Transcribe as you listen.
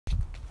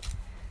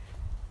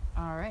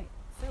Alright,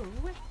 so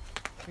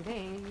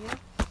today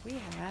we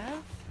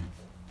have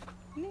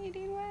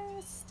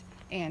NadineWest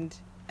and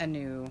a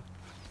new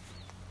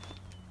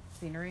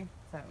scenery.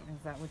 So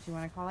is that what you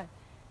want to call it?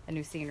 A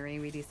new scenery.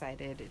 We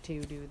decided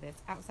to do this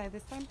outside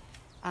this time.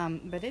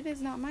 But it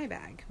is not my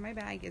bag. My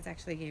bag is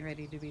actually getting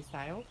ready to be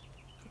styled.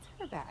 It's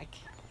her bag.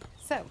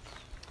 So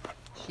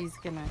she's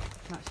gonna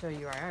not show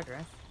you our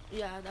address.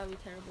 Yeah, that'd be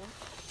terrible.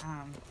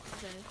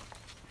 Okay.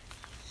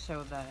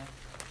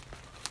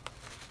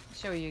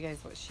 Show you guys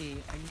what she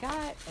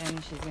got,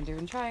 and she's gonna do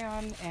a try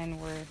on,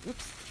 and we're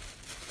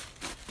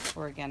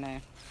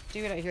gonna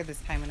do it out here this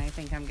time, and I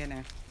think I'm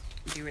gonna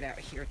do it out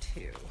here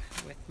too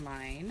with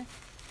mine.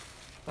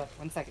 But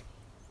one second,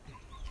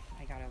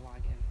 I gotta log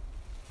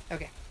in.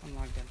 Okay, I'm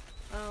logged in.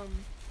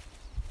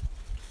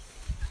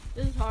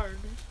 This is hard.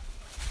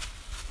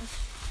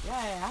 Yeah,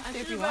 I asked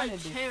you if you wanted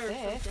to sit. Or something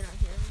out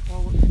here.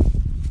 Well,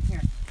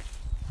 here,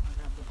 I'll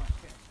grab the black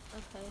chair.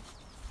 Okay.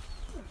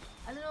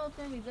 I don't know if it's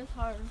gonna be this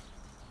hard.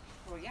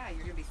 Well, yeah,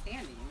 you're gonna be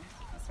standing.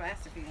 That's why I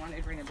asked if you wanted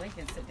to bring a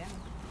blanket and sit down.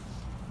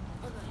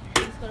 Okay.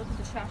 I'm just gonna put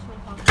the trash in my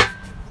pocket.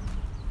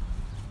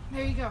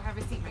 There you go. Have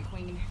a seat, my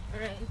queen.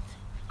 Alright.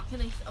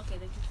 Can I? Okay,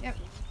 they can. Yep.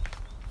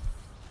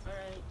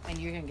 Alright. And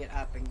you can get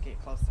up and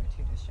get closer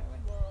too to show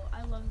it. Well,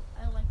 I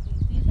like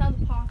these. These have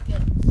the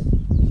pockets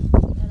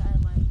that I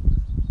like.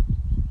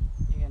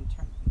 You're gonna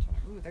turn.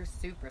 Ooh, they're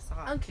super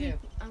soft I'm too.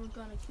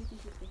 gonna keep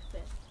these if they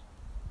fit.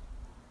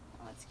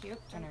 Oh, that's cute.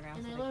 Turn it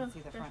around And so I they can love see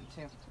the the- front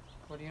too.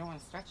 Well, you don't want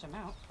to stretch them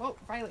out. Oh,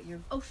 Violet,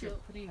 you're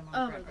Shoot. putting them on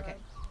Oh the my ground. god. Okay,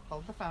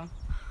 hold the phone.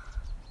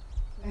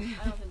 I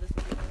don't think this is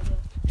a good idea.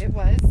 It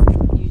was.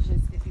 You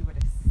just, if you would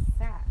have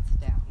sat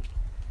down.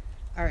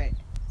 All right.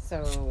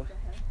 So Go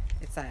ahead.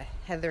 it's a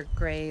heather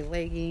gray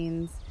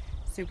leggings,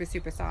 super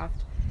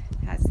soft.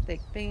 Has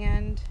thick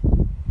band,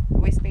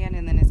 waistband,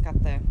 and then it's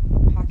got the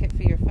pocket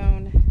for your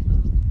phone.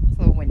 It's a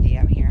little windy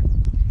out here,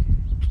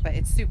 but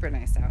it's super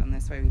nice out, and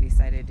this way we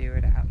decided to do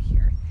it out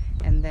here.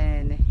 And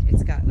then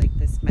it's got like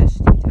this mesh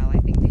detail. I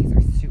think these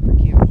are super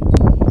cute,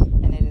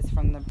 and it is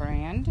from the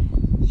brand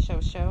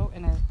Show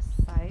in a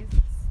size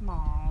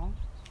small.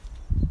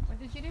 What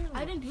did you do?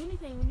 I didn't do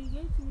anything when you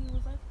gave it to me. It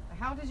was like that.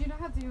 How did you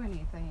not do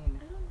anything? I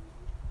don't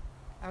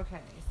know.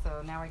 Okay,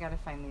 so now I gotta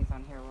find these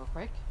on here real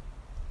quick.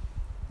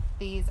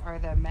 These are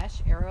the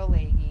mesh arrow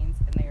leggings,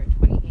 and they are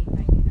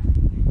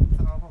 $28.99.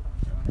 So hold on,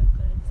 Joanna.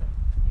 So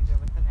you go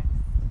with the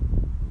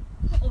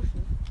next. Oh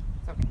shit.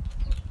 It's okay.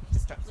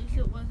 Just drop At some least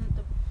it wasn't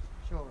the.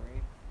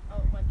 jewelry.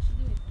 Oh, what? She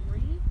gave me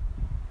 3?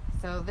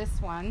 So this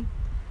one,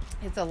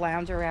 it's a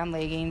lounge around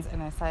leggings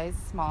in a size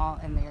small,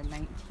 and they are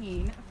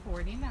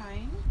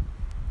 $19.49.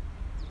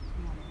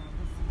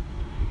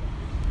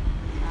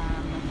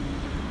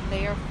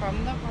 They are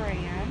from the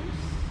brand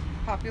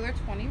Popular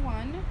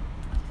 21.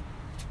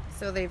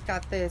 So they've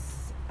got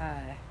this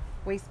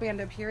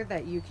waistband up here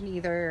that you can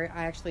either,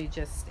 I actually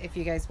just, if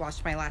you guys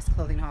watched my last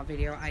clothing haul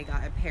video, I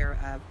got a pair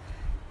of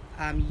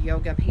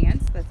yoga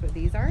pants. That's what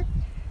these are.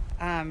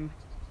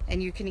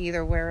 And you can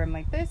either wear them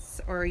like this,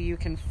 or you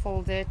can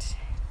fold it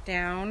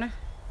down.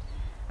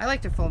 I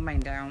like to fold mine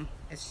down.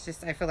 It's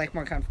just, I feel like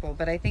more comfortable,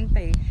 but I think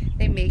they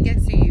make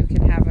it so you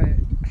can have a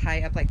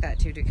high up like that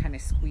too, to kind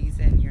of squeeze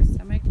in your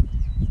stomach.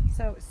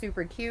 So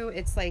super cute.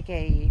 It's like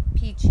a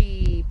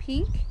peachy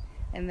pink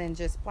and then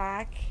just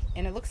black,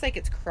 and it looks like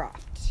it's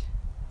cropped.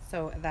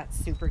 So that's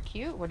super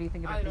cute. What do you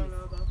think about these? I don't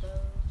know about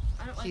those.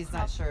 I don't She's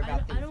like not sure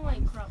about these I don't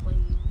ones. like crop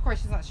leggings. Of course,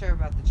 she's not sure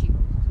about the cheaper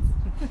ones.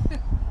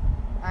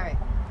 All right.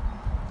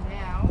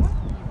 Now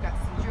you've got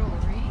some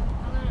jewelry.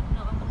 I'm gonna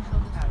show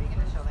this. Oh, you're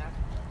gonna show that?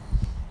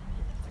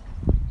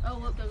 Oh,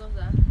 look, there goes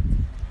that.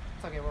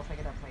 It's okay. We'll pick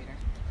it up later.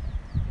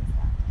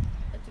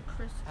 It's a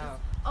crisp. Oh.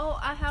 Oh,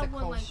 I have It's a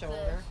one cold like shoulder.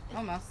 this.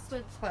 Almost. But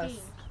it's Close.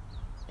 pink.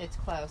 It's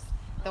close.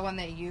 The one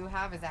that you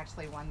have is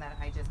actually one that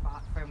I just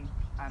bought from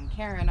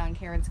Karen on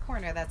Karen's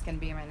Corner. That's going to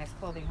be in my next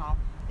clothing haul.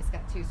 It's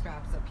got 2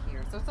 straps up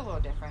here, so it's a little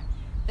different.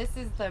 This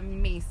is the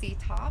Macy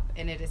top,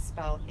 and it is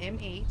spelled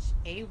MHAYCEE,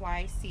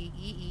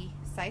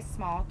 size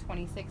small,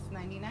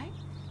 $26.99,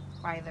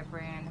 by the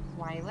brand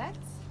Wilette,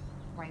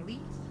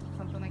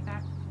 something like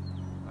that.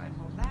 Go ahead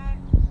and hold that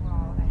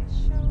while I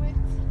show it.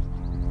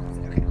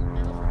 Okay.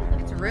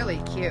 It's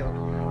really cute.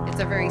 It's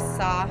a very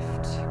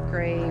soft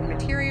gray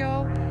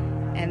material,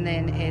 and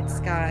then it's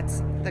got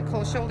the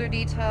cold shoulder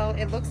detail.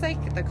 It looks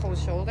like the cold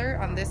shoulder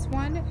on this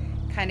one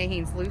kind of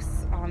hangs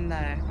loose on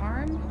the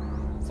arm.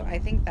 So I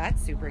think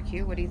that's super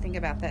cute. What do you think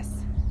about this?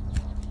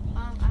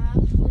 I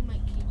actually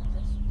might keep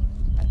this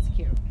one. That's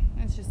cute.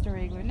 It's just a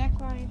regular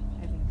neckline.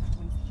 I think that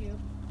one's cute.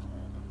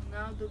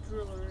 Now the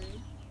jewelry.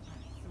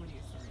 So what do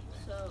you start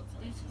with? So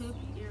these hoop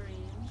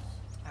earrings.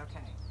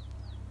 Okay.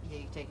 Yeah,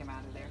 you take them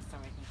out of there so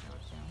I can show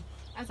it to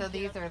them. So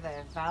these are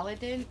the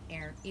Validin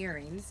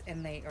earrings,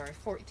 and they are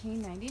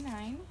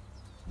 $14.99.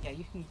 Yeah,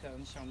 you can go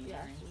and show them the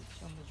earrings.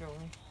 Show them the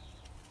jewelry.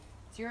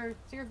 It's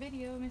your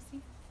video,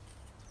 Missy.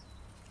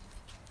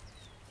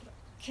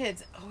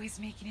 Kids always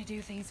making you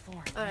do things for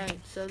them. Alright,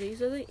 so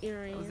these are the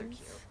earrings. Those are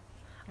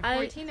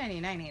cute.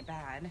 $14.99 ain't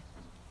bad.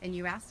 And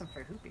you asked them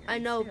for hoop earrings. I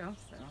know. Too,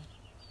 so.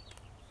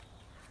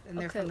 and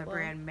they're Okay, from the well.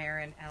 brand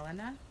Marin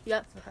Elena.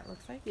 Yep. That's what that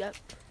looks like. Yep.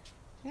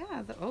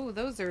 Yeah.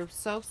 Those are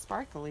so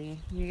sparkly.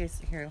 You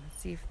guys here?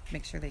 Let's see.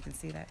 Make sure they can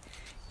see that.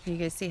 Can you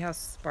guys see how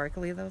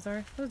sparkly those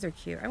are? Those are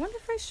cute. I wonder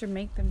if I should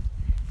make them.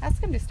 Ask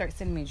them to start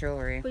sending me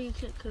jewelry. But you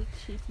can't cook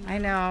cheap. I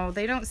know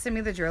they don't send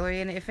me the jewelry,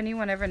 and if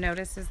anyone ever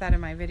notices that in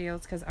my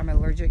videos, because I'm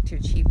allergic to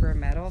cheaper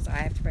metals, I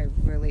have to buy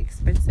really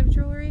expensive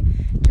jewelry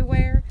to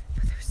wear.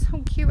 But they're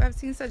so cute. I've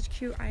seen such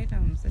cute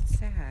items. It's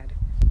sad,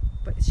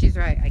 but she's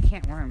right. I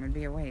can't wear them. It'd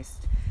be a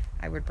waste.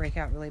 I would break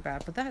out really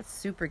bad. But that's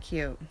super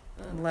cute.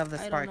 Love the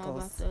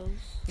sparkles. I don't know about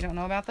those. You don't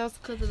know about those?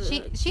 'Cause of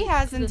the- She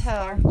has the until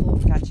sparkle.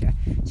 gotcha.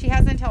 She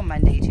has until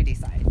Monday to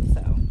decide.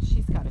 So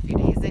she's got a few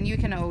days, and you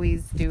can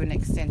always do an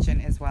extension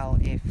as well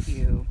if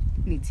you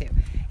need to.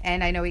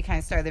 And I know we kind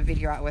of started the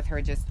video out with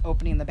her just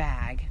opening the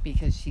bag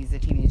because she's a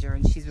teenager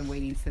and she's been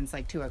waiting since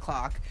like 2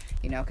 o'clock,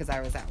 you know, because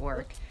I was at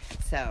work.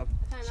 So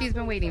she's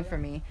been waiting for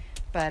me.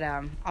 But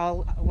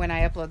when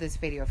I upload this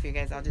video for you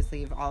guys, I'll just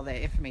leave all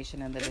the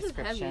information in the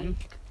description.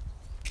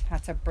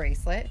 That's a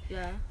bracelet.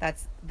 Yeah.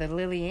 That's the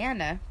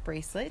Liliana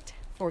bracelet,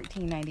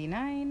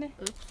 $14.99.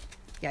 Oops.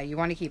 Yeah, you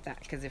want to keep that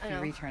because if I you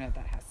know. return it,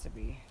 that has to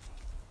be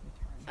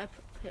returned.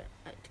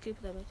 I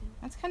keep that back in.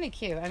 That's kind of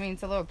cute. I mean,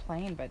 it's a little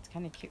plain, but it's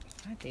kind of cute.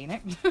 God dang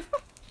it.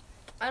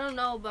 I don't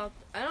know about.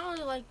 I don't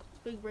really like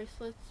big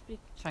bracelets.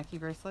 Chunky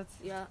bracelets?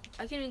 Yeah,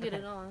 I can't even get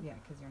it on. Yeah,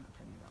 because you're not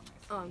putting it on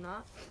nice. Oh, I'm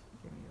not.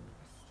 Give me your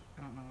wrist.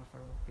 I don't know if I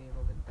will be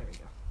able to. There you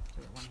go.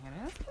 Do it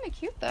one-handed. That's kind of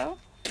cute, though.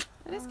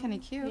 It is kind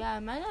of cute. Yeah, I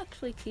might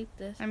actually keep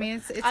this. I mean,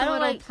 it's I a don't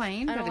little like,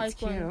 plain, I but don't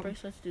it's like cute. when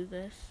bracelets do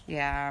this.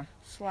 Yeah.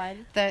 Slide.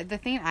 The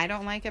thing I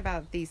don't like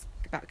about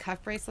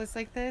cuff bracelets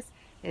like this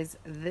is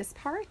this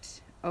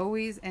part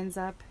always ends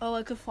up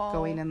It could fall.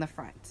 going in the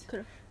front.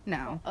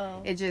 No.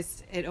 Oh.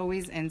 It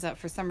always ends up,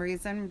 for some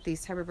reason,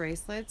 these type of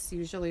bracelets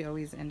usually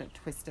always end up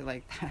twisted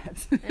like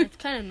that. And it's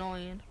kind of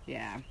annoying.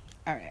 Yeah.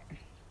 All right.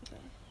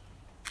 Okay.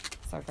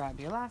 So grab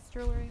your last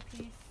jewelry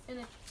piece. And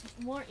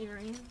it's more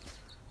earrings,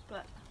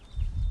 but.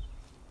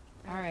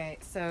 All right.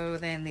 So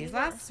then these These are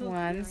last silk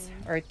ones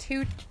are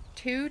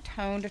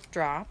two-toned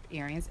drop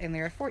earrings, and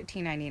they're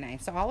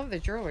 $14.99. So all of the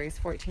jewelry is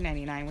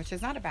 $14.99, which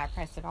is not a bad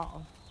price at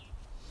all.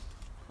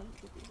 Let me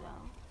get these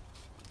out.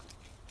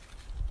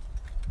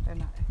 They're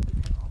not.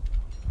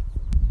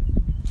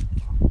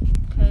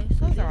 Okay,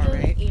 so Those these are are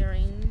alright. the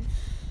earrings.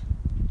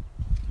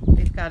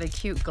 They've got a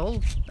cute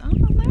gold. Oh,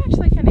 they're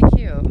actually kind of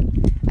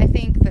cute. I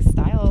think the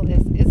style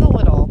is a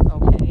little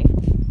okay,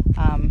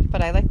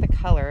 but I like the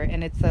color,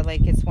 and it's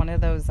it's one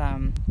of those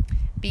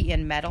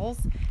beaten metals.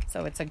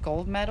 So it's a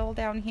gold metal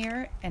down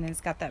here, and it's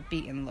got that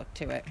beaten look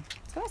to it.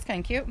 So that's kind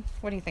of cute.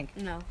 What do you think?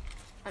 No.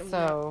 I'm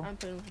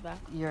putting this back.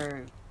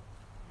 You're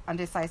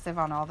undecisive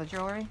on all the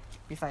jewelry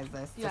besides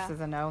this. Yeah. This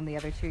is a no, and the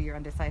other two you're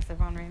undecisive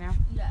on right now.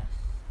 Yes.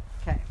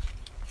 Okay.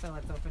 So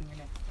let's open your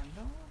next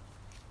bundle.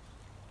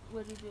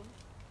 What do you do?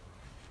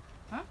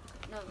 Huh?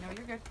 No. No,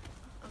 you're good.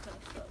 Okay,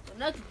 so the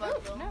next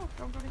bundle. No,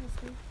 don't go to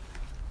history.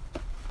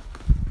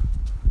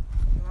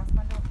 The last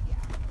bundle? Yeah.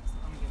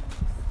 I'm gonna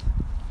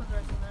just Put the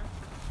rest in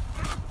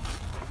there.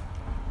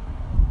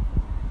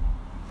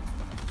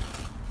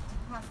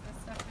 toss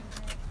this stuff in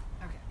here.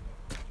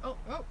 Okay.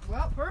 Oh,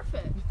 well,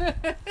 perfect.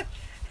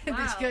 Did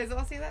Wow. you guys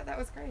all see that? That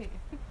was great.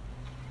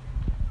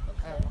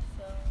 Okay, Oh.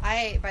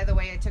 so. By the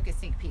way, I took a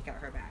sneak peek at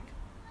her bag.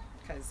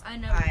 Because I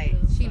never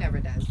do, she but- never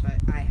does, but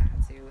I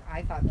had to.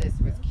 I thought this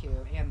was cute,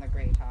 and the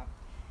gray top.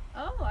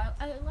 Oh,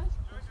 I like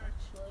this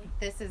actually.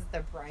 This is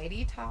the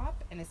Bridey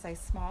top, and it's size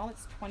small.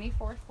 It's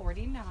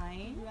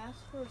 $24.49, Did you ask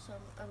for some?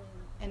 I mean,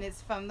 and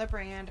it's from the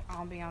brand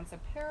Ambiance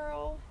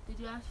Apparel. did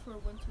you ask for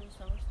winter and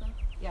summer stuff?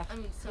 Yeah. I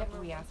mean,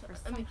 summer. we asked for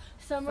I mean,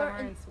 summer summer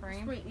and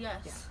spring.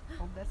 Yes. Yeah.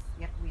 Hold this.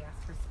 Yep, we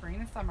asked for spring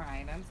and summer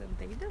items, and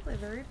they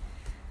delivered.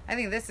 I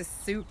think this is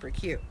super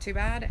cute. Too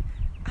bad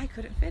I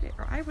couldn't fit it,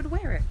 or I would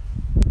wear it.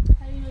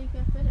 How do you know you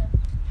can fit it?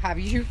 Have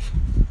you?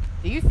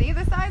 Do you see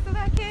the size of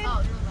that kid?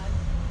 Oh, you're like.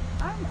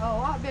 I'm a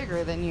lot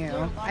bigger than you. You're a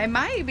lot I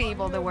might be bigger.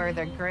 able to You're a wear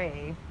the medium?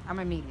 gray. I'm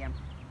a medium.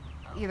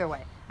 Either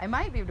way, I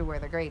might be able to wear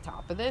the gray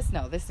top, but this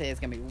is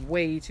gonna be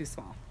way too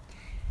small.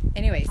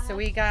 Anyway, so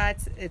we got,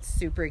 it's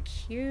super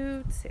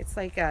cute. It's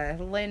like a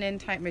linen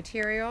type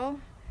material.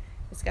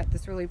 It's got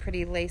this really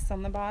pretty lace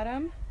on the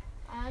bottom.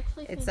 I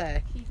actually It's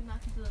think keeping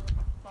that to the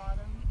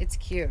bottom. It's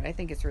cute. I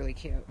think it's really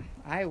cute.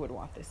 I would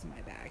want this in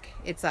my bag.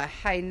 It's a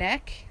high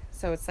neck,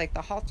 so it's like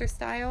the halter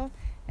style,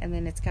 and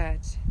then it's got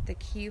the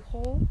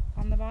keyhole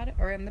on the bottom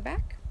or in the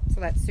back. So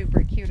that's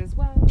super cute as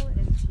well.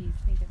 And she's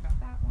thinking about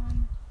that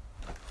one.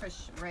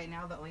 Right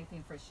now, the only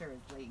thing for sure is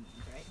leggings,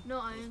 right? No,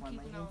 I Just am one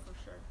keeping that one leggings?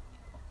 for sure.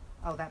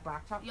 Oh, that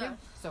black top? Yes. too?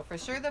 So for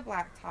sure the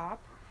black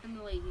top And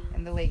the leggings.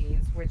 and the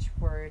leggings, which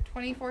were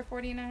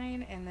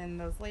 $24.49, and then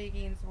those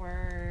leggings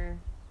were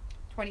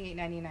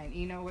 $28.99.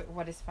 You know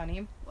what is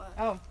funny? What?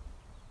 Oh,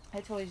 I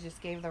totally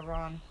just gave the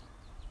wrong.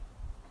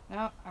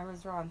 No, I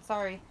was wrong.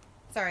 Sorry.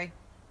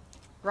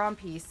 Wrong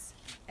piece.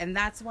 And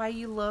that's why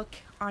you look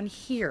on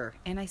here.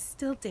 And I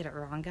still did it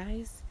wrong,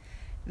 guys.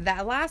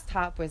 That last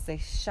top was a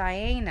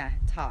Cheyenne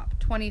top,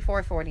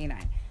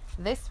 $24.49.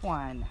 This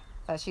one,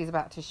 that she's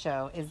about to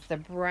show is the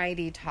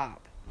Bridey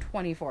top,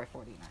 $24.49.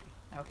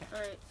 Okay.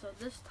 Alright, so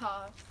this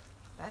top.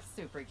 That's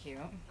super cute.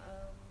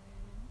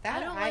 I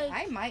don't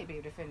I might be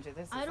able to fit into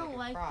this. I don't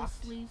like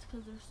cropped. the sleeves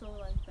because they're so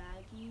like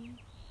baggy.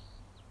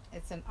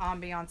 It's an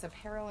ambiance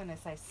apparel in a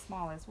size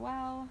small as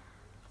well.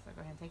 So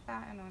go ahead and take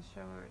that and I'll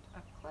show it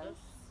up close.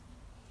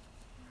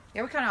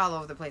 Yeah, we're kind of all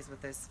over the place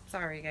with this.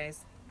 Sorry,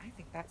 guys. I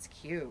think that's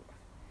cute.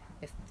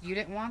 If you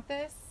didn't want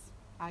this,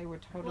 I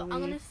would totally... Well, I'm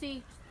going to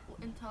see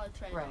until I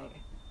try it Right. out.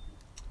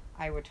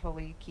 I would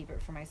totally keep it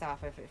for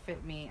myself if it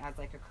fit me as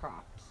like a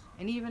cropped.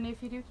 And even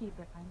if you do keep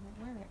it, I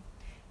might wear it.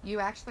 You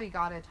actually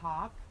got a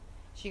top.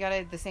 She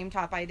got the same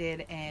top I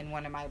did in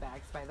one of my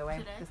bags, by the way.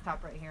 Today? This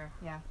top right here.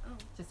 Yeah. Oh.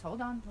 Just hold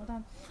on.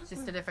 It's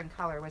just a different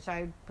color, which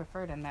I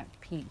preferred in that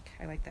pink.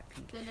 I like that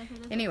pink. Then if it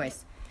doesn't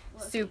Anyways,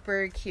 fit,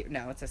 super cute.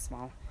 No, it's a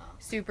small. Oh.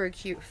 Super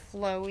cute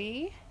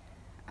flowy.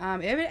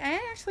 It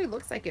actually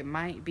looks like it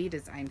might be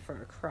designed for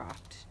a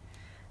cropped.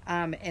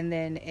 And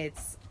then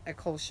it's a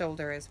cold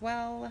shoulder as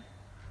well.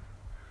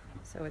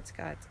 So it's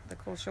got the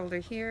cold shoulder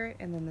here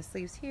and then the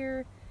sleeves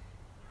here.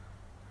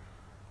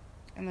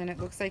 And then it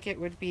looks like it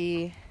would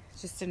be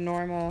just a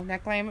normal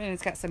neckline, and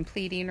it's got some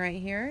pleating right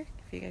here,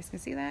 if you guys can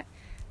see that.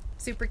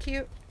 Super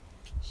cute.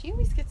 She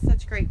always gets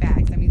such great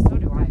bags. I mean, so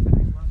do I, but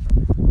I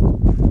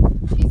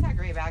love her. She's had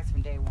great bags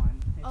from day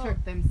one. It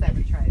took them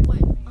 7 tries.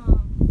 Wait,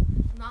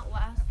 not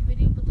last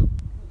video, but the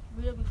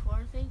video before,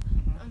 I think,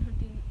 on her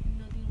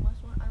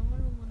NadineWest one, I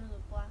wanted one of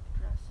the black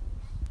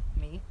dresses.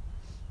 Me?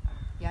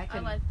 Yeah, I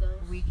like those.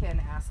 We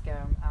can ask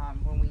them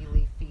when we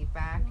leave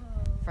feedback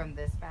Whoa. from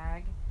this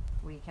bag.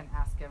 We can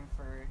ask them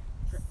for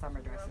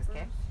summer dresses,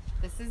 okay?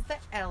 This is the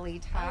Ellie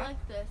top. I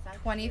like this,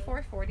 actually.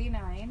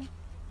 $24.49,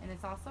 and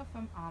it's also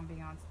from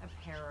Ambiance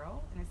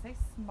Apparel, and it's a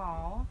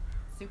small,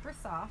 super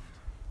soft.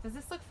 Does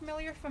this look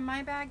familiar from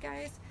my bag,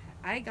 guys?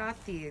 I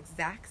got the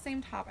exact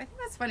same top. I think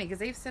that's funny because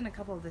they've sent a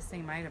couple of the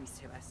same items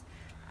to us.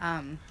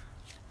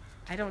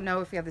 I don't know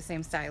if we have the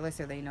same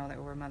stylist or they know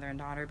that we're mother and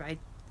daughter, but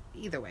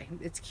either way,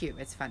 it's cute.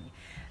 It's funny.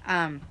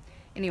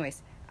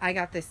 Anyways, I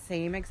got the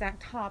same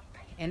exact top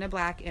in a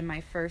black in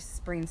my first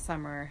spring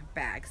summer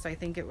bag, so I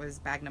think it was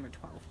bag number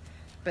 12.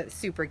 But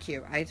super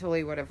cute. I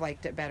totally would have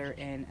liked it better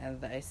in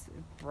this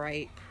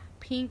bright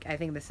pink. I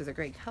think this is a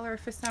great color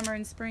for summer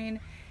and spring.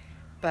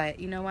 But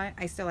you know what?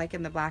 I still like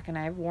in the black, and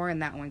I've worn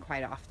that one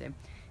quite often.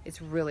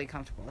 It's really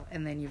comfortable.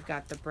 And then you've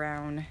got the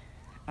brown,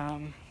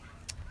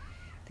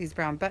 these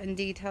brown button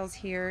details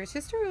here. It's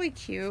just a really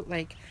cute,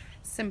 like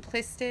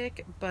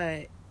simplistic,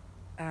 but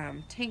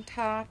tank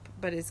top.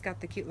 But it's got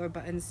the cute little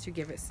buttons to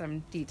give it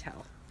some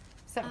detail.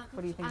 So,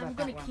 what do you think about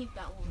that one? I'm going to keep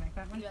that one. You like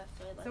that one? Yes,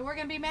 I like So we're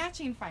going to be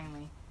matching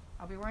finally.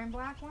 I'll be wearing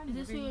black one. Is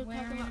this You'll what be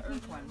you were talking wearing a about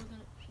pink earlier? one.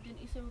 Didn't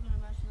you say we're going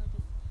to match like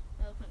this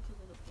elephant because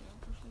of the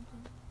pants or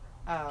something?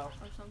 Oh.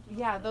 Or something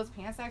Yeah, like that? those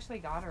pants actually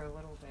got her a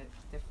little bit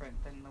different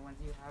than the ones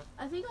you have.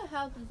 I think I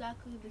have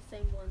exactly the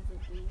same ones as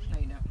these. No,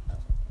 you don't.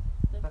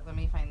 The- But let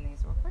me find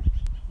these real quick.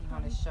 You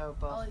want to show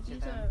both to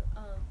these them.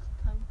 are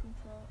time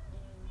control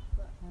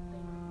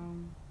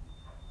and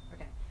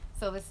Okay.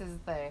 So this is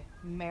the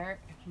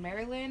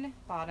Maryland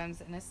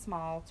bottoms in a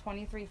small,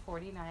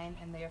 $23.49,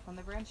 and they are from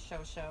the brand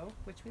Show,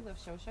 which we love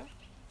Show.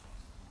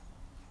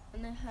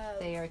 and they have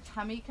They are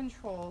tummy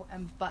control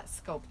and butt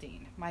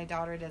sculpting. My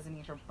daughter doesn't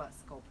need her butt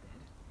sculpted.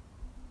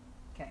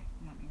 Okay,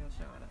 let me go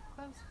show it up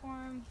close for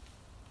him.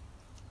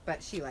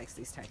 But she likes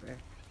these type of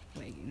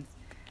leggings.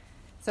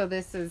 So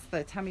this is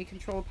the tummy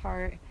control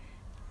part.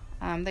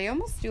 They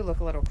almost do look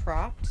a little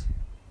cropped.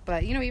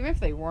 But, you know, even if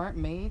they weren't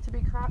made to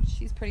be cropped,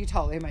 she's pretty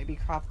tall. They might be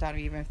cropped out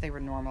even if they were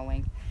normal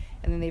length.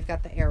 And then they've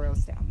got the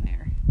arrows down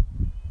there.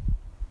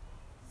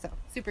 So,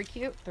 super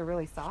cute. They're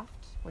really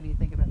soft. What do you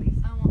think about these?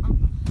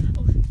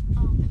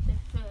 if they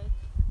fit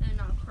and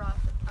not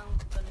cropped, I'm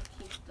gonna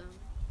keep them.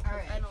 All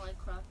right. I don't like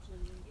cropped.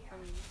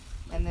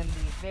 And then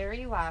the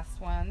very last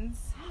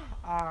ones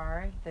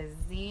are the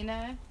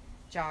Xena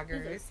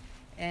joggers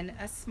in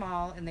a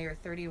small, and they are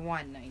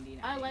 $31.99.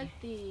 I like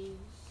these.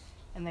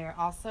 And they are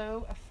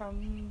also from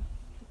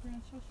the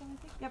brand Show, I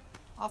think. Yep.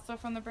 Also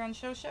from the brand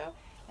Show.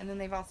 And then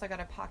they've also got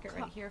a pocket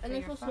right here for and they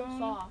your feel phone. so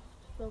soft.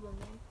 Feel them.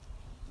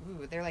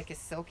 Ooh, they're like a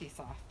silky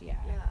soft. Yeah.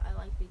 Yeah, I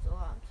like these a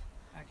lot.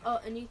 Okay. Oh,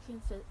 and you can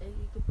put.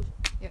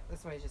 Yep,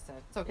 that's what I just said.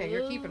 It's okay.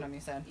 You're keeping them,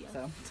 you said. Yes.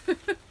 So.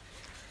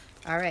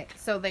 All right.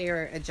 So they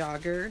are a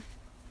jogger.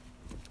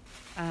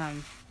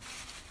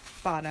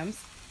 Bottoms.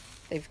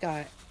 They've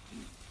got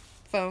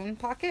phone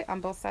pocket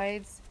on both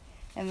sides,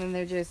 and then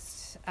they're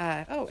just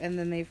and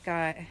then they've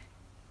got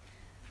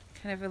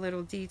kind of a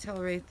little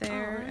detail right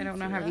there. I don't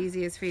know how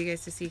easy it is for you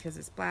guys to see because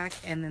it's black,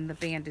 and then the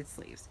banded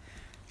sleeves.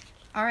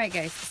 All right,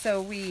 guys,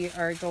 so we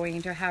are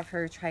going to have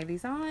her try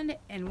these on,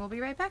 and we'll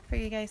be right back for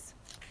you guys.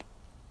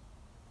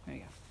 There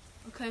you go.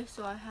 Okay,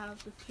 so I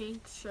have the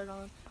pink shirt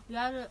on. We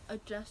had to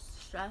adjust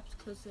the straps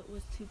because it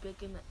was too big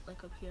in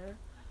like up here.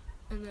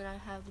 And then I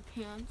have the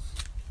pants.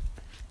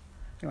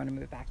 You want to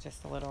move back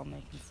just a little and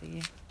they can see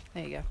you?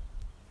 There you go.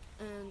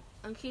 And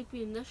I'm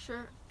keeping this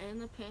shirt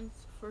and the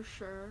pants for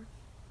sure.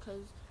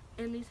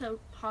 And these have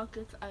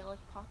pockets. I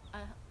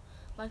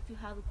like to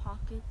have the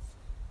pockets,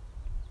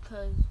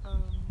 cause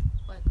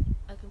like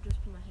I can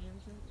just put my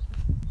hands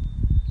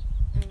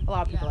in. And, A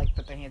lot of people like to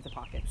put their hands in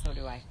pockets. So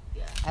do I.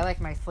 Yeah. I like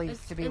my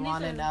sleeves to be and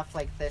long these are- enough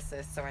like this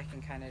is, so I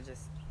can kind of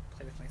just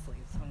play with my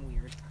sleeves. I'm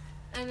weird.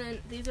 And then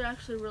these are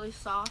actually really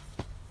soft.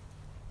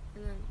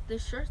 And then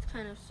this shirt's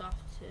kind of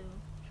soft too.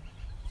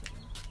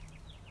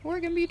 We're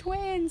gonna be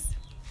twins.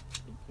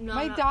 No,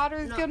 My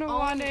daughter's no, gonna only-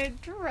 want to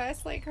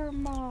dress like her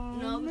mom.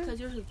 No, because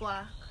yours is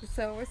black.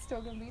 So we're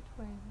still gonna be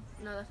twins.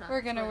 No, that's not.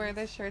 We're gonna wear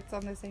twins. the shirts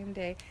on the same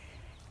day.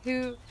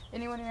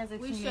 Anyone who has a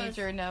We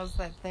teenager knows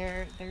that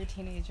their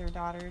teenager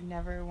daughter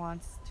never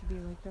wants to be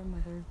like their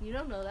mother. You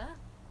don't know that?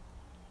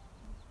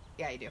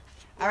 Yeah, I do. Yeah,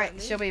 All right, me?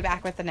 she'll be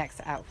back with the next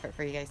outfit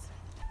for you guys.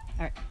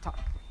 All right, talk.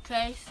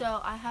 Okay,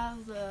 so I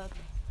have the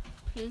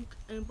pink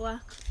and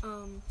black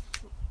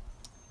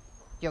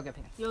Yoga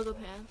pants. yoga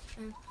pants,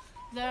 and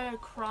they're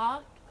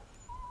cropped.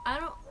 I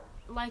don't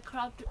like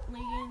cropped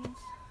leggings,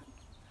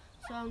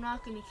 so I'm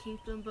not gonna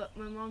keep them. But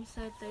my mom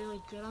said they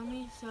look good on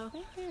me, so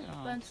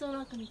but I'm still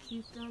not gonna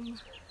keep them.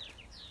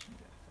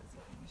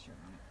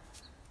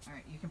 All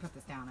right, you can put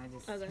this down. I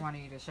just Okay. wanted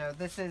you to show.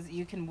 This is,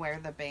 you can wear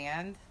the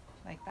band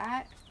like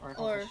that, or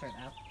hold the shirt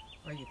up,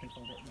 or you can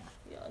fold it.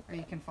 Yeah. Yeah, Or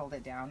you can fold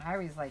it down. I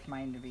always like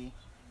mine to be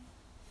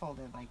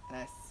folded like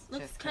this.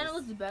 looks kind of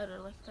looks better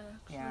like that.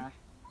 Actually. Yeah.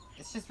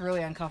 It's just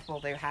really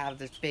uncomfortable to have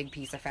this big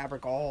piece of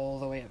fabric all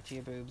the way up to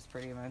your boobs,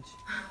 pretty much.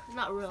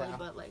 Not really, So.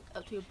 but like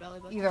up to your belly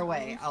button. Either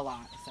way, a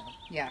lot. So,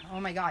 yeah. Oh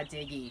my God,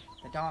 Diggy.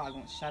 The dog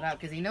won't shut up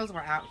because he knows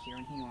we're out here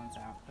and he wants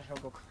out. But he'll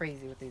go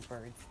crazy with these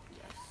birds.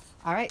 Yes.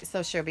 All right,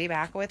 so she'll be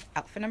back with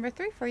outfit number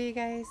 3 for you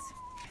guys.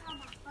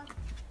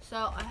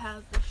 So I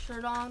have the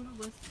shirt on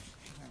with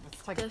All right,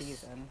 let's tuck this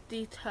these in.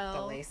 detail.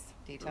 The lace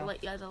detail.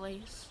 Yeah, the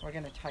lace. We're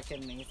going to tuck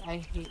in these. I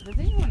hate, does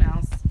anyone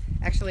else?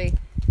 Actually,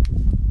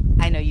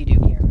 I know you do,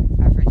 Kara.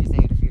 I've heard you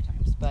say it a few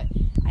times. But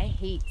I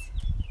hate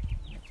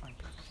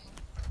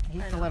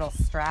the little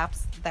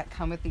straps that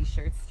come with these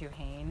shirts to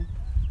hang.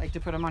 Like to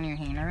put them on your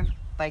hanger.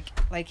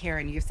 Like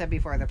Karen, you said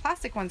before, the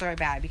plastic ones aren't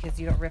bad because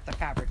you don't rip the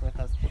fabric with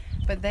those.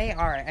 But they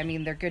are. I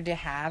mean, they're good to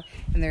have.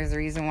 And there's a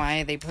reason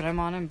why they put them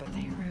on them. But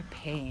they are a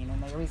pain.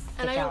 And they always stick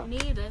And I out. don't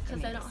need it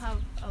because I Anyways. don't have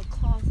a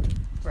closet.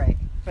 Right.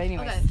 But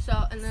anyways. Okay,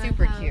 so and then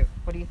Super I have cute.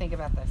 What do you think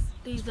about this?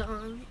 These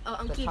on. Oh,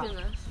 I'm The keeping top.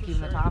 this. For Keeping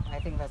sure. the top? I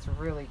think that's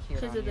really cute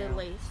Because on of the you.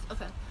 lace.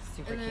 Okay.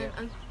 Super And cute.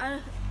 then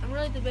I'm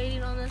really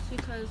debating on this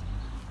because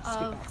Scoot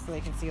of back so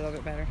they can see a little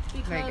bit better.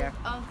 There you because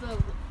go.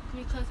 of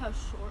because how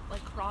short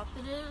like cropped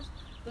it is,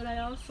 but I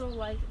also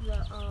like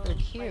the They're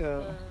cute. Like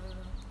the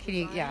Can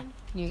you, yeah, design.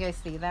 can you guys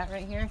see that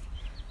right here?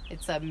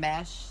 It's a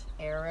mesh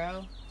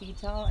arrow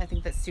detail. I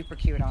think that's super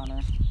cute on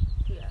her.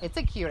 Yeah. It's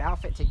a cute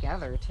outfit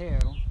together too.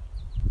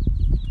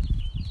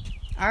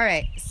 All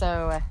right,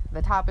 so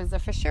the top is a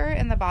for sure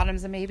and the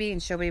bottom's a maybe,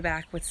 and she'll be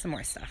back with some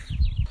more stuff.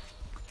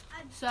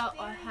 So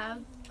I have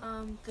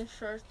the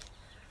shirt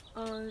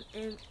on,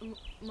 and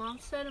Mom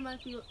said it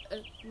might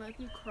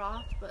be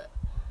cropped, but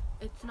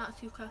it's not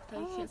too cropped that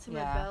you can't see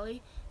yeah. my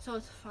belly, so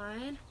it's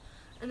fine.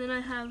 And then I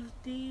have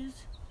these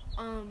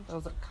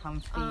Those are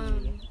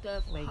comfy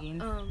the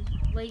leggings.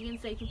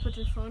 leggings that you can put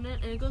your phone in,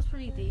 and it goes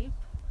pretty deep.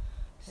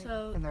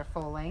 So And they're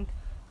full length.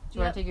 Do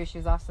you want to take your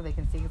shoes off so they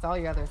can see? Because all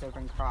your others have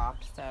been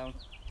cropped, so.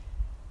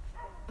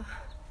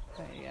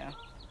 There you go.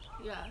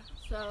 yeah,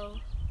 so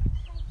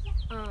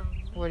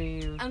What do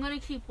you... I'm gonna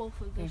keep both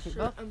of You this keep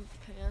shirt both? and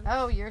pants.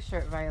 Oh, your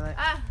shirt, Violet.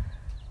 Ah,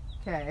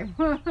 Okay.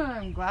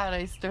 I'm glad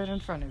I stood in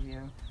front of you.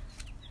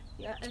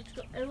 yeah,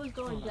 it was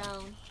going Hold on.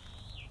 down.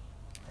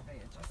 Are they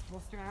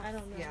adjustable straps? I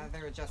don't know. Yeah,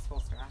 they're adjustable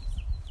straps.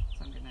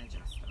 So I'm going to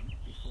adjust them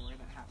before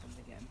that happens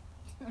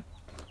again.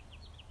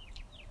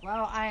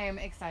 Well, I am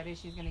excited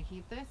she's going to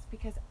keep this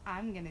because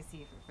I'm going to see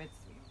if it fits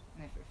me.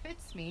 And if it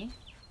fits me,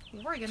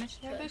 we're going to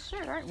share this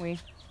shirt, aren't we?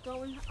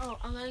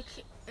 I'm gonna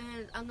keep,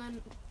 and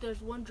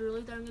there's one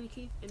jewelry that I'm gonna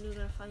keep, and you're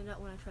gonna find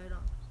out when I try it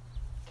on.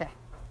 Okay.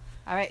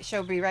 All right,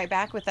 she'll be right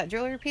back with that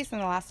jewelry piece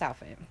and the last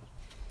outfit.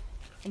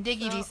 And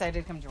Diggy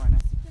decided to come join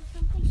us.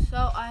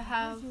 So I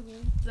have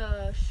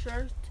the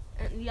shirt,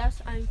 and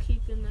yes, I'm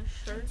keeping the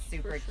shirt.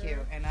 Super for cute.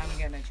 sure. And I'm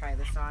going to try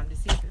this on to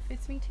see if it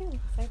fits me too.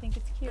 Because I think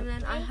it's cute. And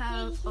then I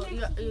have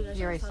you guys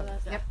You already saw saw that,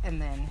 this. yeah. Yep.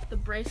 And then The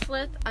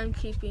bracelet, I'm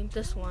keeping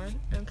this one.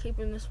 I'm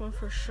keeping this one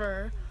for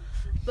sure.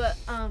 But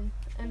I'm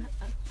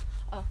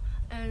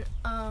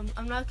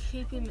not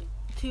keeping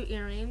 2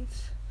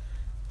 earrings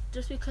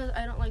just because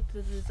I don't like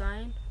the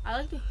design. I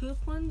like the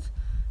hoop ones,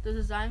 the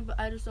design, but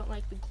I just don't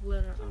like the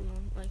glitter on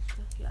them. Like,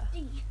 yeah.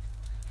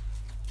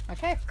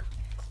 okay.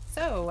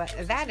 So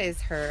that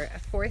is her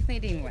 4th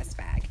NadineWest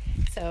bag.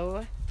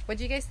 So what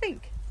do you guys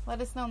think?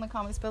 Let us know in the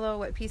comments below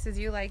what pieces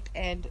you liked,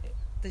 and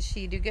does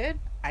she do good?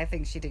 I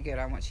think she did good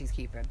on what she's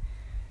keeping.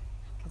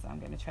 Because I'm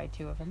going to try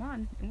 2 of them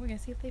on, and we're going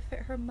to see if they fit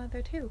her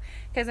mother too.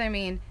 Because, I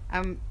mean,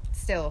 I'm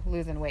still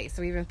losing weight.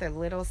 So even if they're a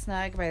little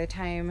snug, by the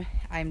time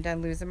I'm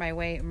done losing my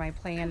weight, my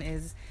plan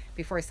is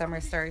before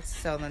summer starts,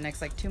 so in the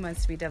next, 2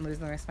 months to be done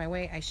losing the rest of my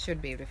weight, I should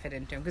be able to fit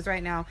into them. Because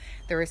right now,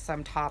 there are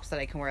some tops that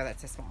I can wear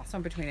that's a small. So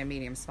I'm between a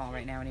medium small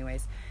right now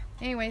anyways.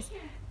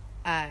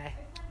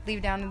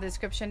 Leave down in the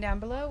description down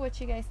below what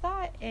you guys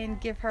thought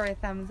and give her a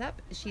thumbs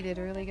up. She did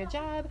a really good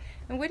job.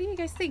 And what do you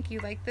guys think? You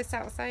like this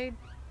outside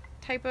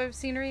type of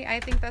scenery?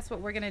 I think that's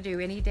what we're going to do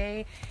any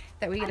day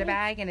that we get a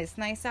bag and it's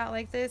nice out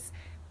like this.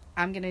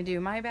 I'm going to do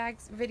my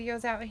bags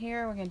videos out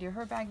here. We're going to do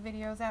her bag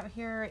videos out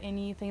here.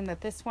 Anything that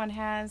this one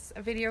has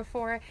a video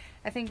for.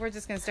 I think we're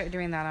just going to start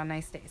doing that on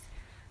nice days.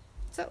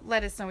 So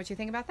let us know what you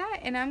think about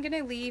that. And I'm going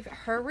to leave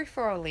her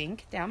referral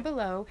link down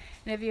below.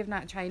 And if you have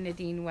not tried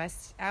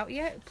NadineWest out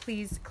yet,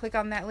 please click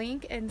on that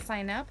link and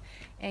sign up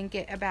and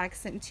get a bag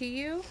sent to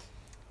you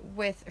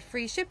with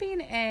free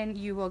shipping. And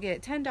you will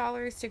get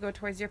 $10 to go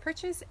towards your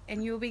purchase.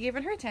 And you will be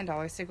giving her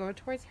 $10 to go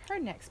towards her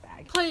next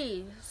bag.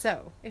 Please.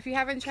 So if you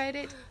haven't tried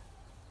it,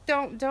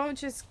 don't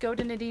just go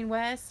to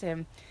NadineWest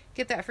and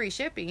get that free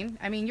shipping.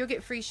 I mean, you'll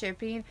get free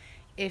shipping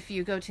if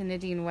you go to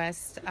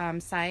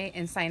NadineWest site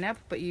and sign up,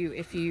 but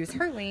if you use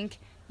her link,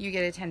 you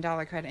get a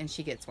 $10 credit and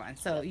she gets one.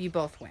 So you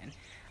both win.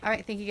 All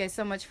right, thank you guys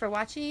so much for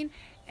watching,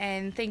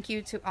 and thank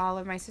you to all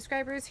of my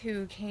subscribers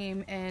who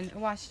came and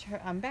watched her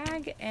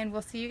unbag, and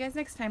we'll see you guys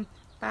next time.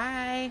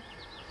 Bye.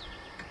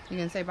 You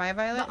gonna say bye,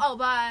 Violet? Oh,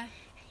 bye.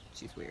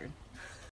 She's weird.